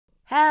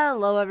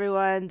Hello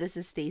everyone, this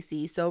is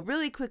Stacy. So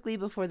really quickly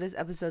before this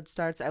episode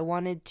starts, I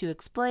wanted to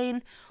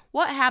explain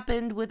what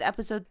happened with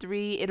episode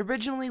 3. It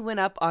originally went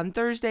up on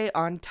Thursday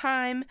on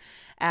time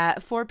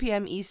at 4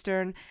 p.m.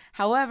 Eastern.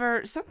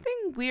 However,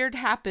 something weird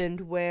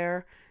happened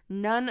where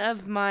none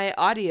of my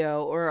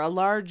audio, or a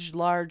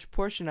large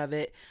portion of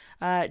it,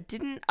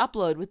 didn't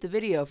upload with the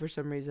video for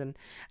some reason.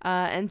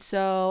 And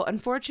so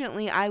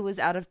unfortunately I was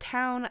out of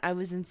town. I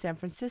was in San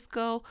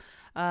Francisco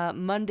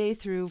Monday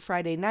through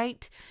Friday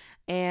night.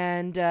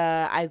 And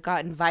I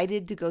got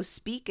invited to go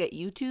speak at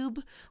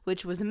YouTube,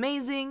 which was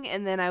amazing.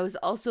 And then I was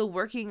also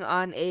working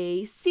on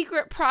a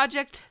secret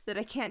project that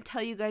I can't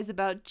tell you guys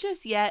about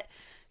just yet.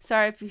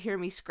 Sorry if you hear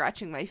me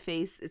scratching my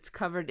face. It's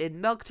covered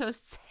in Milk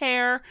Toast's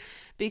hair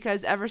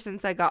because ever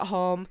since I got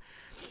home,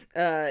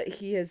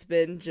 he has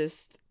been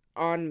just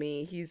on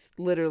me. He's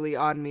literally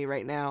on me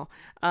right now.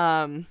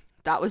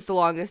 That was the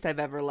longest I've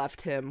ever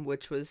left him,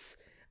 which was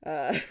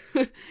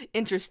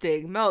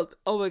interesting. Milk,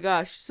 oh my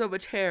gosh, so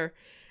much hair.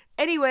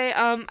 Anyway,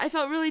 I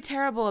felt really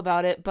terrible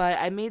about it, but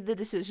I made the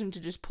decision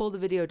to just pull the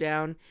video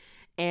down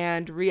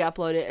and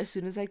re-upload it as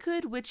soon as I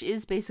could, which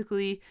is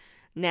basically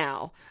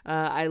now.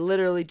 I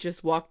literally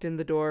just walked in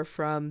the door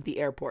from the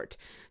airport.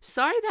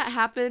 Sorry that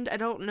happened. I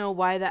don't know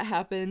why that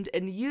happened.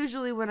 And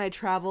usually when I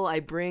travel, I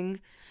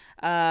bring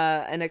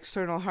an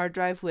external hard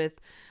drive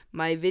with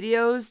my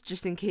videos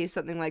just in case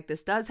something like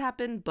this does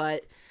happen,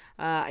 but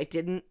I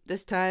didn't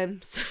this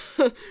time.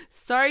 So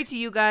sorry to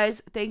you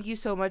guys. Thank you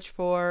so much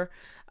for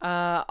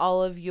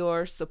all of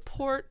your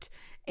support,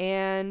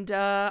 and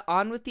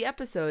on with the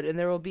episode. And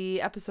there will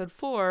be episode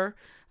 4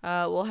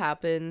 will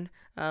happen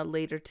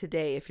later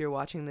today if you're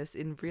watching this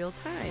in real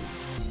time.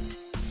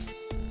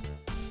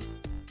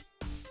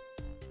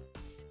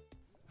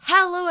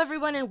 Hello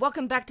everyone and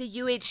welcome back to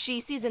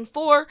UHShe Season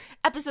 4,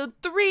 Episode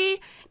 3.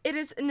 It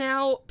is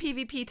now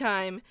PvP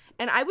time,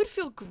 and I would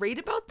feel great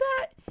about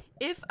that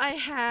if I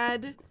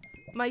had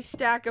my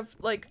stack of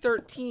like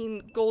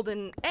 13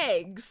 golden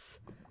eggs.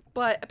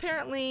 But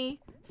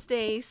apparently,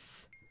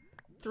 Stace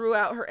threw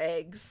out her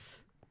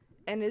eggs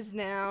and is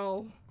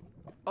now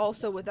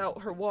also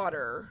without her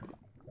water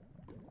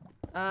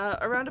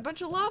around a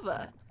bunch of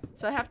lava.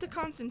 So I have to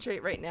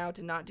concentrate right now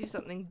to not do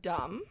something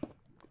dumb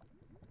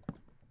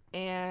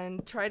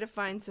and try to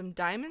find some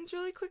diamonds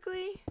really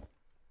quickly.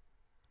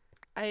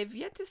 I have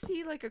yet to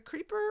see like a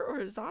creeper or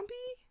a zombie,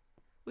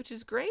 which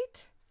is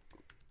great.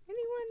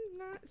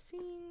 Anyone not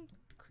seeing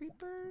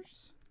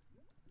creepers?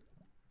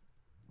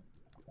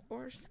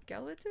 Or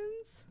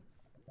skeletons?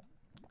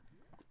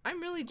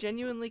 I'm really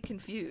genuinely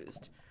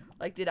confused.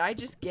 Like, did I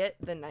just get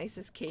the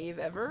nicest cave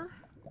ever?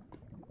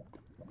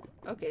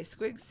 Okay,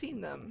 Squig's seen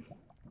them.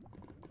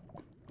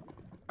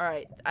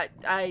 Alright,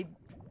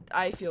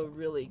 I feel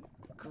really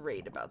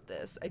great about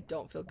this. I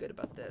don't feel good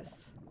about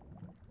this.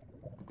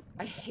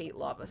 I hate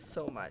lava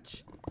so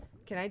much.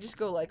 Can I just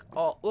go like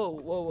all...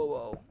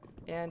 Whoa.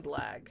 And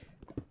lag.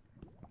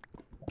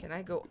 Can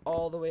I go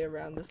all the way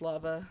around this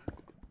lava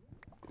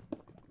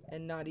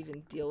and not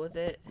even deal with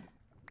it?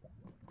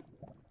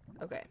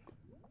 Okay.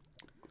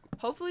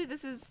 Hopefully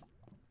this is...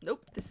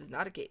 Nope, this is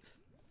not a cave.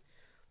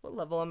 What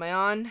level am I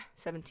on?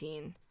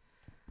 17.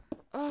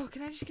 Oh,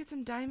 can I just get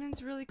some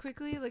diamonds really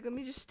quickly? Like, let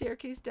me just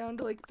staircase down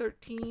to like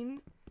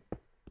 13.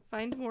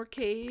 Find more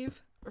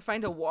cave. Or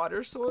find a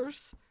water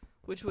source,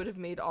 which would have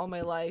made all my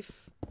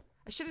life...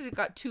 I should have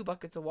got 2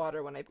 buckets of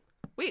water when I...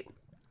 Wait!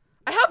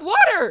 I have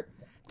water!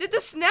 Did the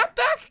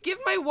snapback give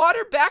my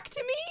water back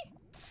to me?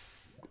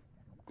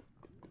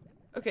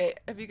 Okay,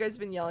 have you guys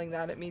been yelling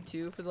that at me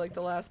too for like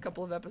the last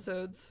couple of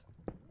episodes?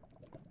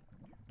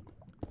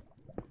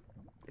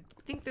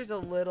 I think there's a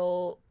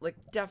little, like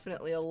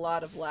definitely a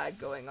lot of lag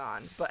going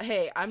on. But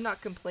hey, I'm not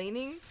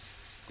complaining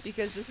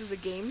because this is a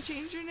game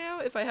changer now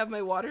if I have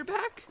my water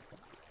back.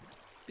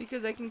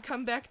 Because I can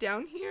come back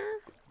down here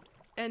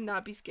and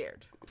not be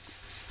scared.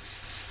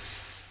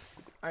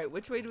 Alright,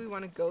 which way do we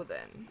want to go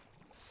then?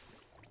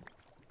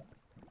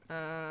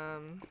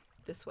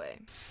 This way.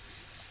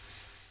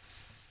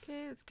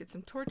 Okay, let's get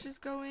some torches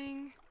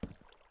going.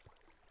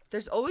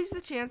 There's always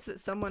the chance that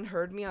someone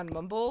heard me on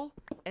Mumble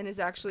and is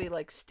actually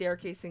like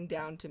staircasing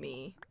down to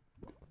me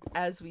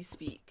as we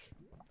speak.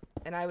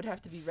 And I would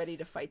have to be ready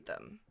to fight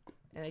them.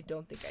 And I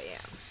don't think I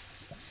am.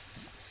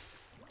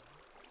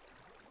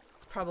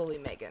 It's probably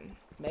Megan.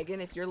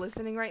 Megan, if you're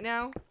listening right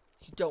now,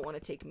 you don't want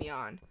to take me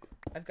on.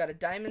 I've got a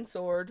diamond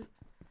sword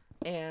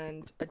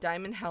and a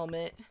diamond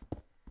helmet.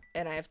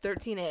 And I have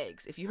 13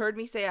 eggs. If you heard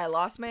me say I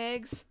lost my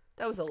eggs,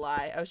 that was a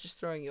lie. I was just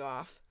throwing you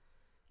off.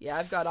 Yeah,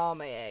 I've got all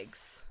my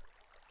eggs.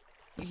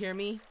 You hear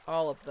me?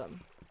 All of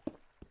them.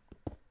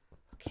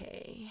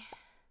 Okay.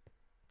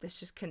 This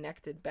just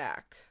connected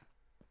back.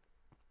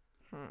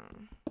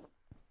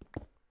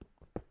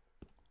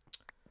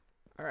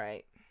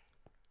 Alright.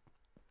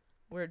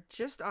 We're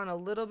just on a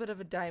little bit of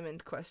a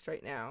diamond quest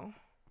right now.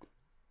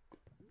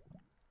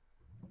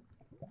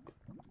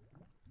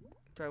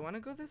 Do I want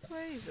to go this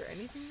way? Is there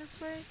anything this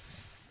way?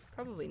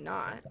 Probably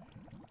not.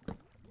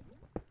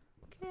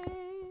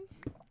 Okay.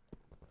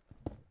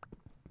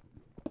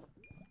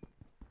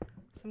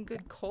 Some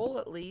good coal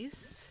at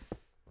least.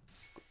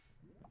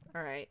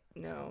 Alright,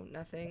 no,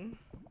 nothing.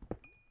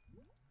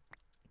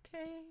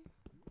 Okay.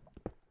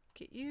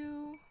 Get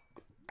you.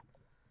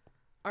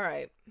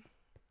 Alright.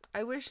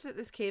 I wish that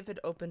this cave had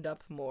opened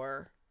up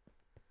more.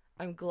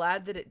 I'm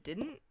glad that it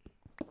didn't.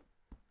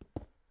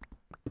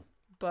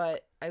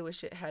 But I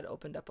wish it had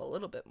opened up a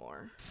little bit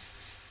more.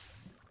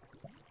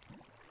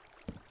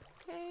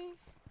 Okay.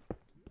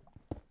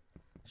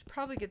 Should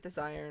probably get this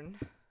iron.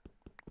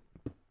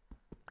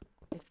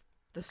 If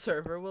the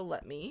server will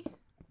let me.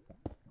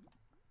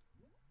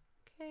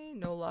 Okay,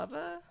 no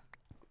lava.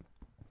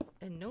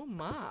 And no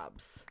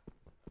mobs.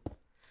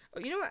 Oh,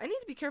 you know what? I need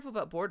to be careful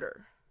about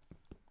border.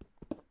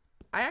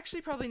 I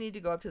actually probably need to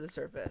go up to the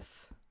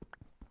surface.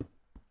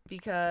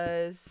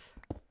 Because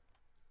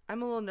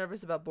I'm a little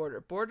nervous about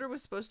border. Border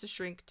was supposed to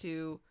shrink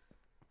to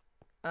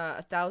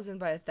 1,000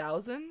 by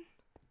 1,000.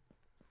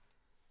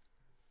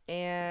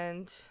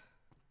 And...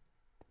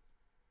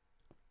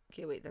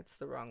 okay, wait, that's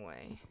the wrong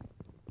way.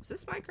 Is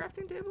this my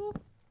crafting table?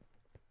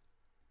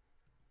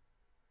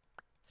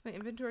 Is my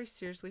inventory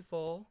seriously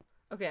full?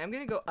 Okay, I'm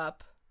gonna go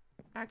up,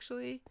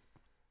 actually.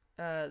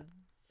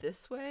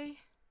 This way.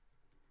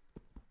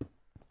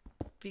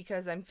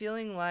 Because I'm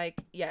feeling like,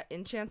 yeah,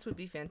 enchants would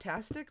be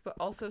fantastic, but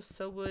also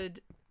so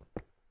would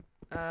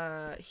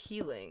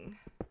healing.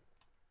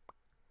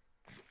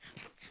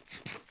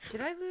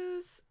 Did I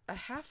lose a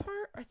half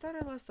heart? I thought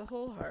I lost the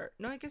whole heart.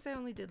 No, I guess I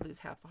only did lose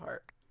half a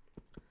heart.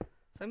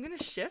 So I'm gonna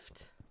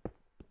shift.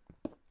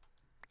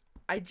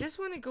 I just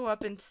want to go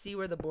up and see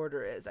where the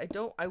border is.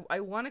 I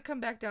want to come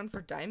back down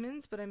for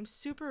diamonds, but I'm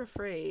super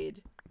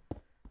afraid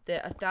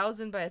that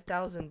 1,000 by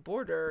 1,000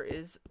 border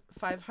is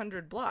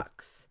 500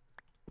 blocks.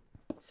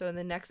 So in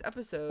the next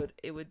episode,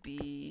 it would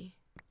be...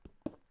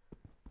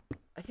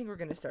 I think we're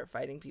going to start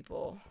fighting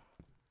people.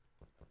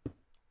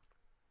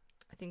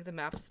 I think the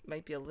maps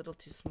might be a little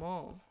too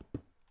small.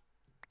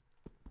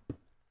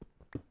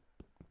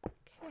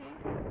 Okay.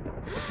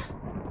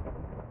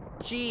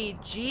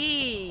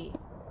 GG!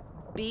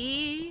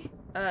 B,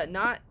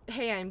 not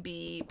Hey I'm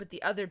B, but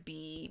the other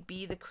B,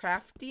 B the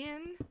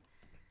Craftian,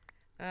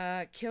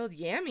 killed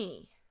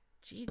Yammy.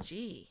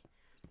 GG.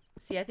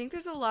 See, I think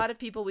there's a lot of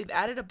people. We've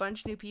added a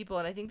bunch of new people,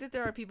 and I think that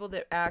there are people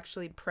that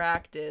actually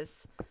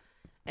practice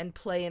and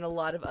play in a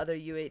lot of other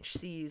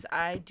UHCs.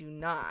 I do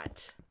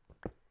not.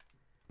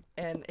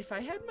 And if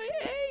I had my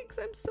eggs,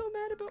 I'm so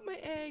mad about my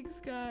eggs,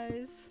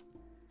 guys.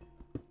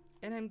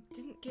 And I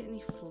didn't get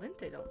any flint,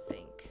 I don't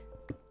think.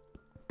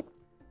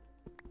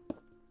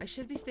 I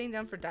should be staying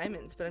down for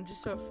diamonds, but I'm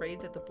just so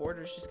afraid that the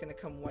border's just going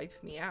to come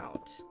wipe me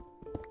out.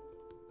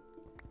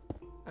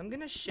 I'm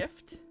going to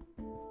shift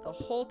the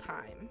whole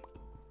time.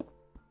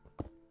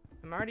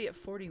 I'm already at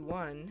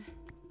 41.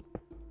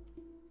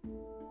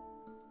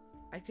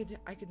 I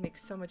could make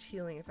so much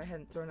healing if I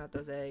hadn't thrown out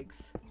those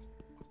eggs.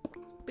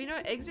 But you know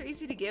what? Eggs are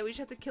easy to get. We just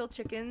have to kill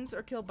chickens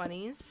or kill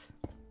bunnies.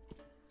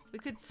 We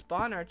could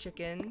spawn our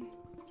chicken.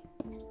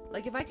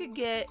 Like if I could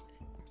get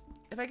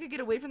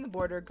away from the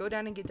border, go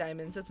down and get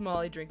diamonds. That's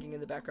Molly drinking in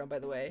the background, by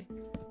the way.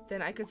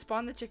 Then I could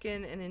spawn the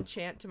chicken and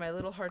enchant to my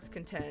little heart's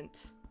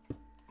content.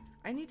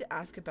 I need to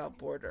ask about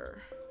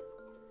border.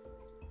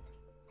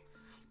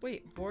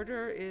 Wait,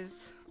 border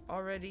is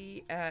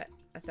already at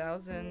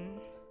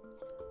 1,000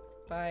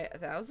 by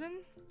 1,000?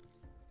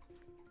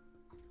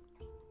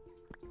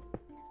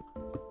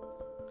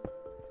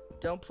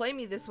 Don't play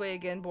me this way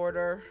again,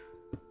 border.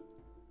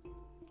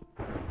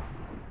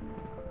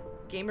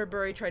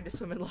 Gamerbury tried to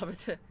swim in lava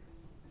to...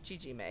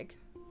 GG, Meg.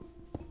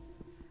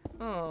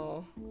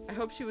 Oh, I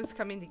hope she was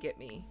coming to get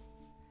me.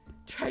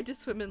 Tried to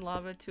swim in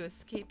lava to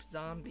escape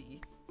zombie.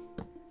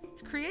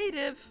 It's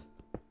creative.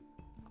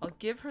 I'll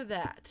give her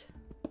that.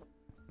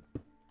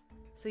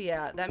 So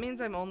yeah, that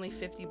means I'm only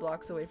 50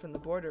 blocks away from the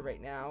border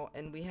right now,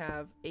 and we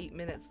have 8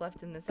 minutes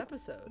left in this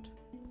episode.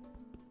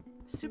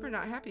 Super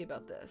not happy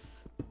about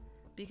this.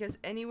 Because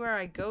anywhere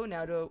I go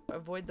now to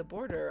avoid the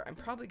border, I'm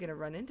probably going to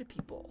run into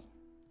people.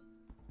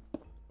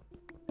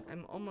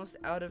 I'm almost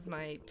out of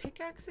my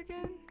pickaxe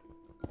again.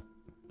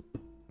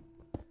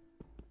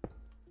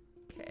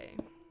 Okay.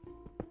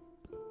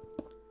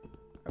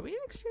 Are we in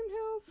Extreme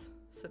Hills?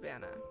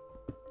 Savannah.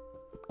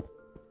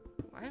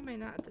 Why am I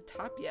not at the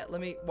top yet?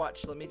 Let me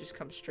just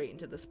come straight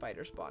into the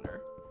spider spawner.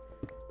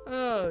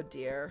 Oh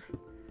dear.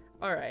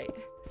 Alright.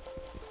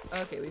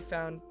 Okay, we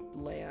found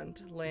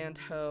land. Land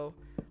ho.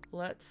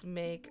 Let's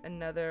make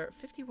another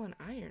 51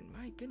 iron.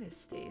 My goodness,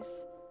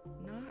 Stace.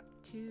 Not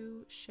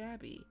too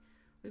shabby.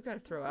 We've got to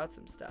throw out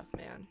some stuff,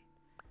 man.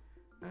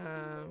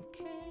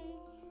 Okay.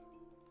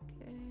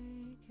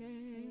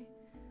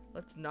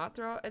 Let's not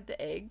throw out the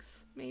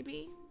eggs,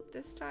 maybe,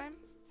 this time.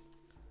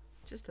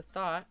 Just a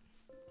thought.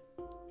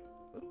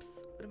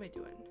 Oops, what am I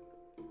doing?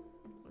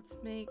 Let's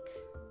make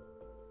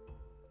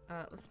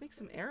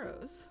some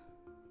arrows.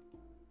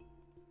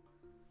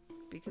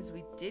 Because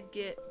we did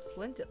get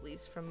flint, at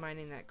least, from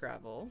mining that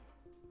gravel.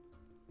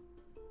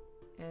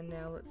 And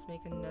now let's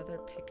make another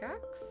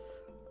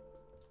pickaxe.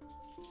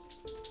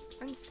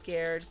 I'm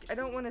scared. I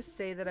don't want to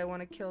say that I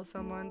want to kill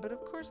someone, but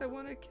of course I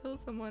want to kill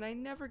someone. I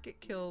never get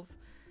kills.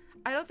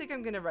 I don't think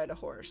I'm going to ride a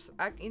horse.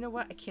 You know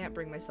what? I can't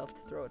bring myself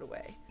to throw it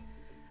away.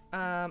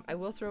 I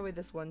will throw away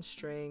this one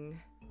string.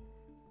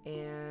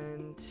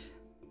 And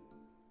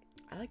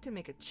I like to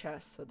make a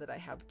chest so that I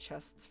have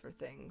chests for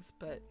things,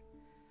 but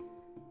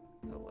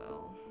oh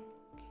well.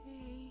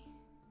 Okay.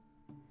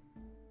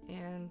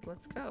 And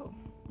let's go.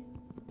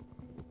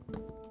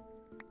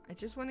 I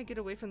just want to get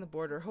away from the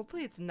border.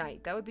 Hopefully it's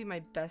night. That would be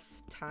my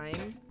best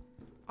time,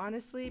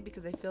 honestly,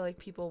 because I feel like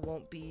people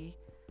won't be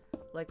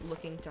like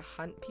looking to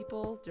hunt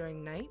people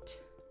during night.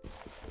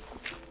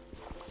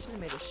 Should have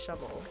made a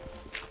shovel.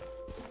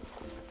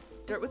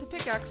 Dirt with a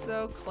pickaxe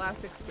though.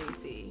 Classic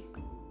Stacy.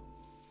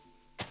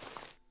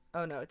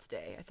 Oh no, it's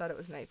day. I thought it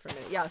was night for a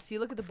minute. Yeah, see,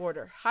 look at the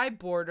border. Hi,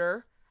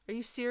 border. Are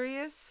you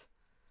serious?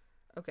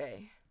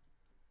 Okay.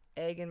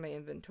 Egg in my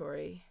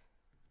inventory.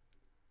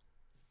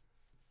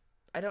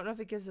 I don't know if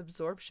it gives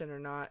absorption or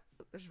not.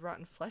 There's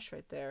rotten flesh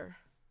right there.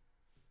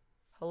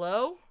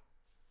 Hello?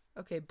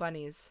 Okay,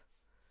 bunnies.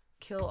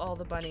 Kill all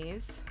the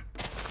bunnies.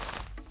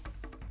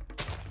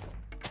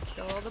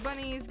 Kill all the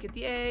bunnies. Get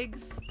the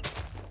eggs.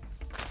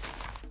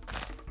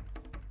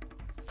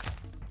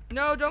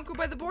 No, don't go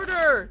by the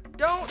border.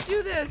 Don't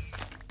do this.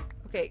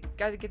 Okay,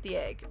 gotta get the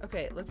egg.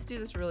 Okay, let's do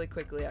this really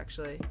quickly,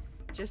 actually.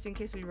 Just in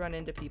case we run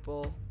into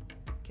people.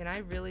 Can I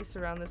really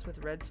surround this with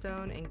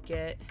redstone and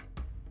get...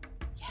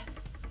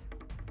 Yes.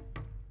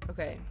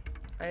 Okay.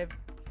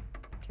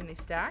 Can they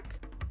stack?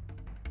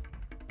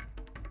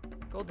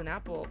 Golden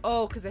apple.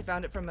 Oh, because I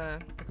found it from a...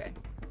 Okay.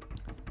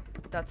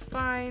 That's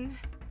fine.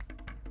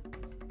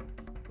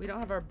 We don't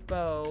have our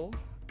bow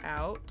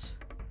out.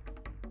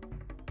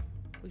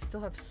 We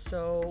still have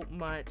so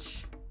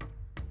much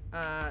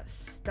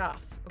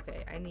stuff.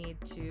 Okay, I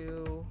need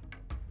to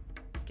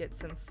get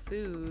some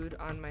food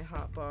on my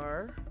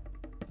hotbar.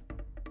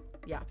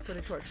 Yeah, put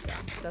a torch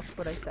down. That's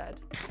what I said.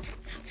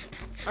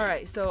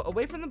 Alright, so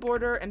away from the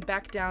border and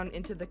back down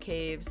into the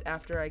caves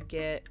after I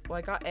get... Well,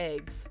 I got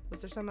eggs.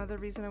 Was there some other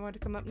reason I wanted to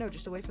come up? No,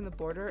 just away from the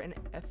border and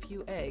a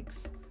few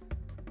eggs.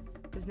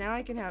 Because now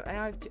I can have... I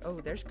have to... Oh,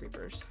 there's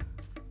creepers.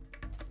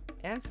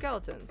 And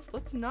skeletons.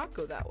 Let's not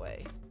go that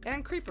way.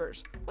 And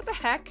creepers. What the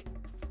heck?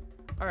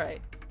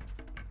 Alright.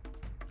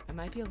 I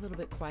might be a little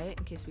bit quiet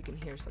in case we can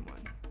hear someone.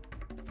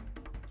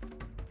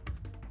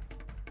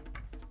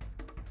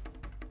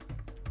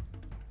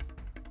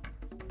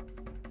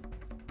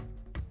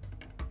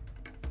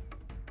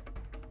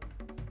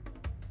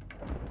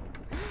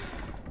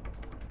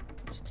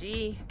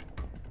 Gee.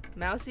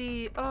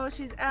 Mousy. Oh,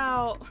 she's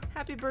out.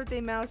 Happy birthday,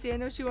 Mousy. I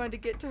know she wanted to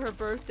get to her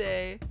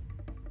birthday.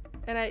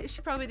 And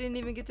she probably didn't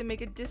even get to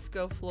make a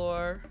disco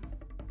floor.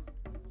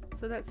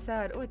 So that's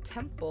sad. Oh, a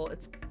temple.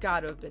 It's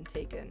gotta have been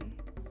taken.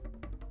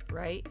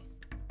 Right?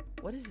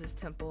 What is this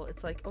temple?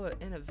 It's like, oh,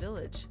 in a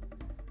village.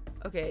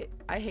 Okay,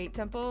 I hate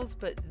temples,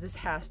 but this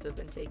has to have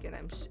been taken,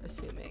 I'm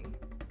assuming.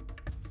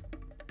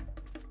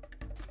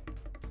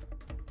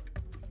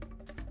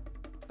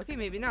 Okay,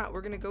 maybe not.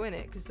 We're gonna go in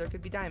it, because there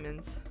could be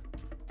diamonds.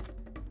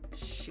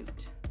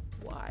 Shoot.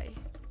 Why?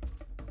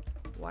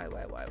 Why?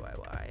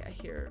 I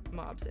hear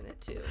mobs in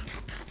it, too.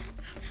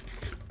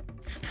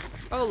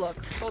 Oh,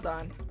 look. Hold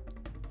on.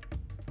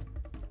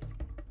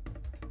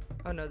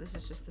 Oh, no, this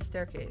is just the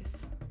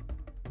staircase.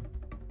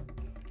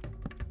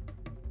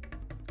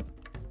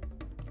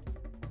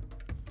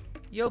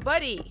 Yo,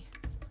 buddy!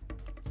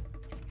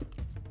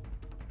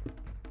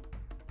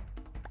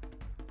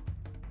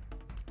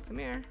 Come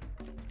here.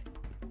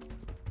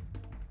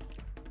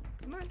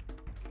 Come on.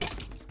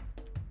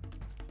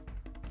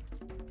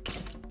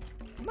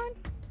 Come on.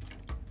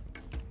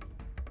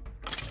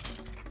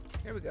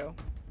 Here we go.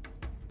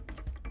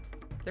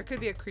 There could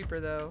be a creeper,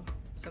 though,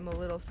 so I'm a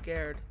little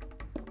scared.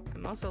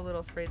 I'm also a little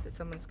afraid that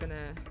someone's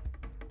gonna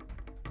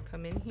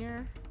come in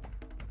here.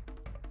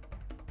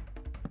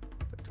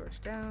 Put torch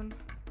down.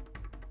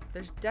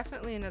 There's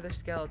definitely another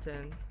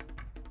skeleton.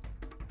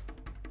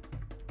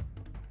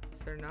 Is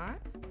there not?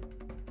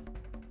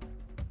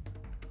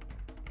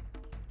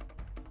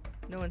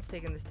 No one's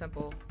taken this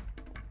temple.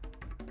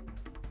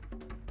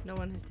 No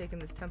one has taken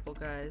this temple,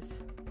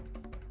 guys.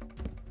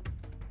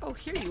 Oh,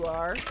 here you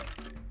are.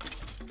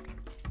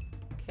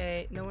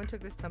 Okay, no one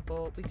took this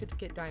temple. We could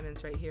get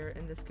diamonds right here,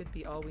 and this could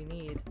be all we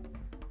need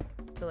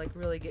to, like,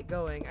 really get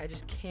going. I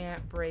just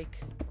can't break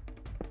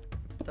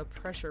the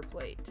pressure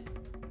plate.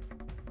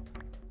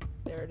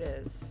 There it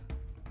is.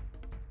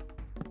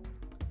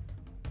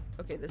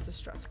 Okay, this is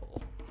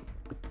stressful.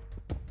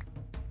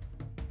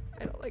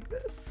 I don't like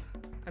this.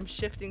 I'm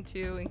shifting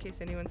too, in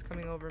case anyone's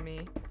coming over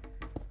me.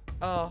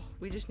 Oh,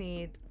 we just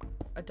need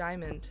a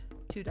diamond.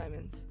 2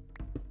 diamonds.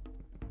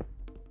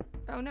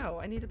 Oh no,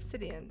 I need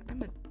obsidian.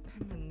 I'm a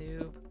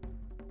noob.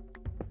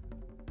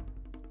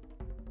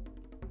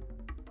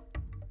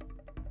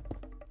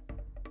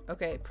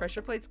 Okay,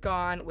 pressure plate's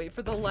gone. Wait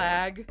for the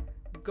lag.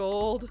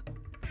 Gold.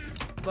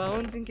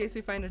 Bones in case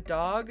we find a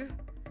dog.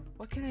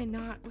 What can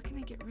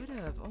I get rid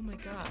of? Oh my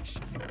gosh.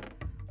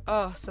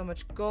 Oh, so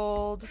much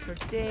gold for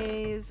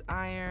days.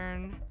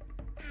 Iron.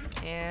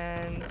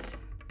 And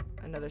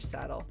another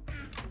saddle.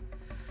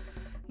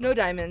 No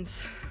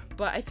diamonds,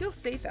 but I feel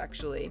safe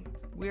actually.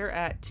 We're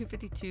at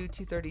 252,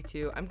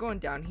 232. I'm going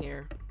down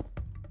here.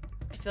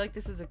 I feel like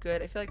this is I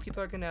feel like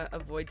people are gonna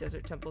avoid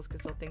desert temples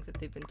because they'll think that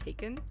they've been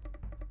taken.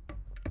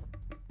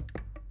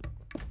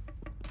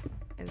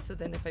 And so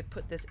then if I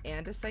put this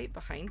andesite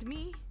behind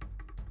me,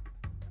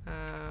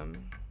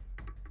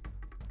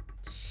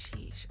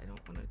 sheesh, I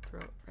don't want to throw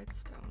out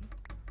redstone.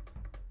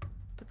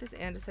 Put this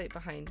andesite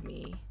behind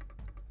me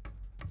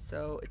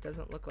so it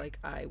doesn't look like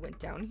I went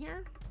down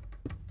here.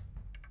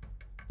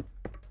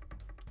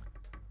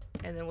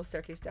 And then we'll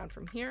staircase down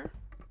from here.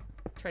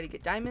 Try to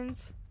get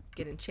diamonds,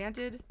 get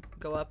enchanted,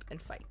 go up and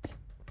fight.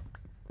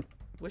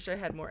 Wish I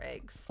had more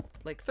eggs.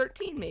 Like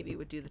 13 maybe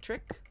would do the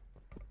trick,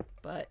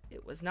 but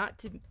it was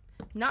not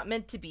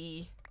meant to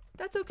be.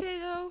 That's okay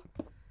though.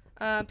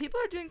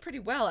 People are doing pretty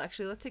well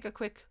actually. Let's take a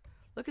quick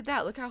look at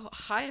that. Look how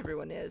high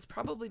everyone is.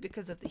 Probably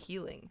because of the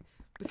healing,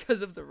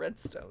 because of the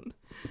redstone.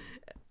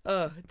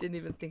 Didn't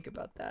even think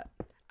about that.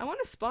 I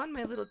want to spawn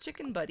my little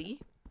chicken buddy.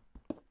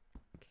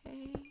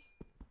 Okay.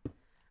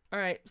 All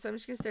right, so I'm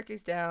just gonna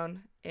staircase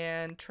down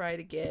and try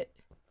to get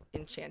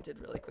enchanted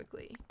really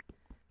quickly,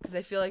 because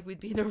I feel like we'd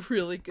be in a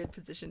really good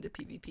position to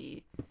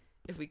PvP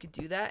if we could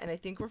do that, and I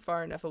think we're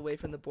far enough away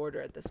from the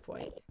border at this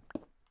point.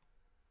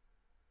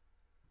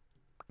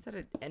 Is that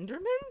an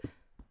Enderman?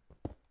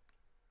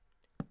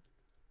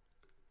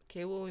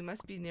 Okay, well we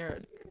must be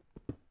near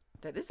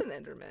that is an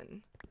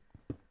Enderman.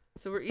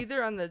 So we're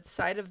either on the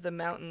side of the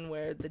mountain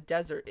where the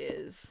desert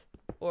is,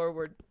 or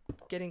we're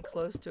getting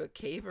close to a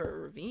cave or a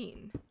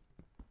ravine.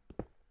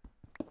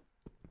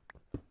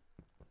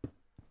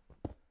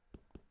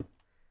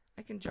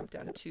 I can jump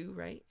down 2,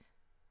 right?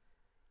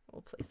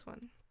 We'll place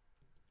 1.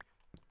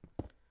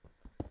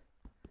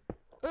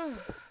 Ugh.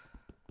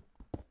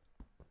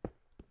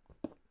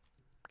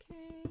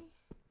 Okay.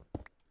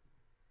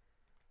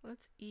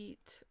 Let's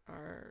eat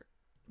our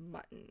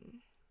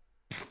mutton.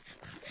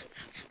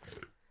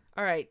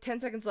 Alright,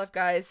 10 seconds left,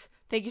 guys.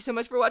 Thank you so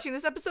much for watching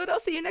this episode. I'll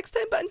see you next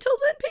time. But until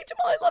then, pay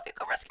Jamal. I love you.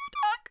 Go rescue your dog.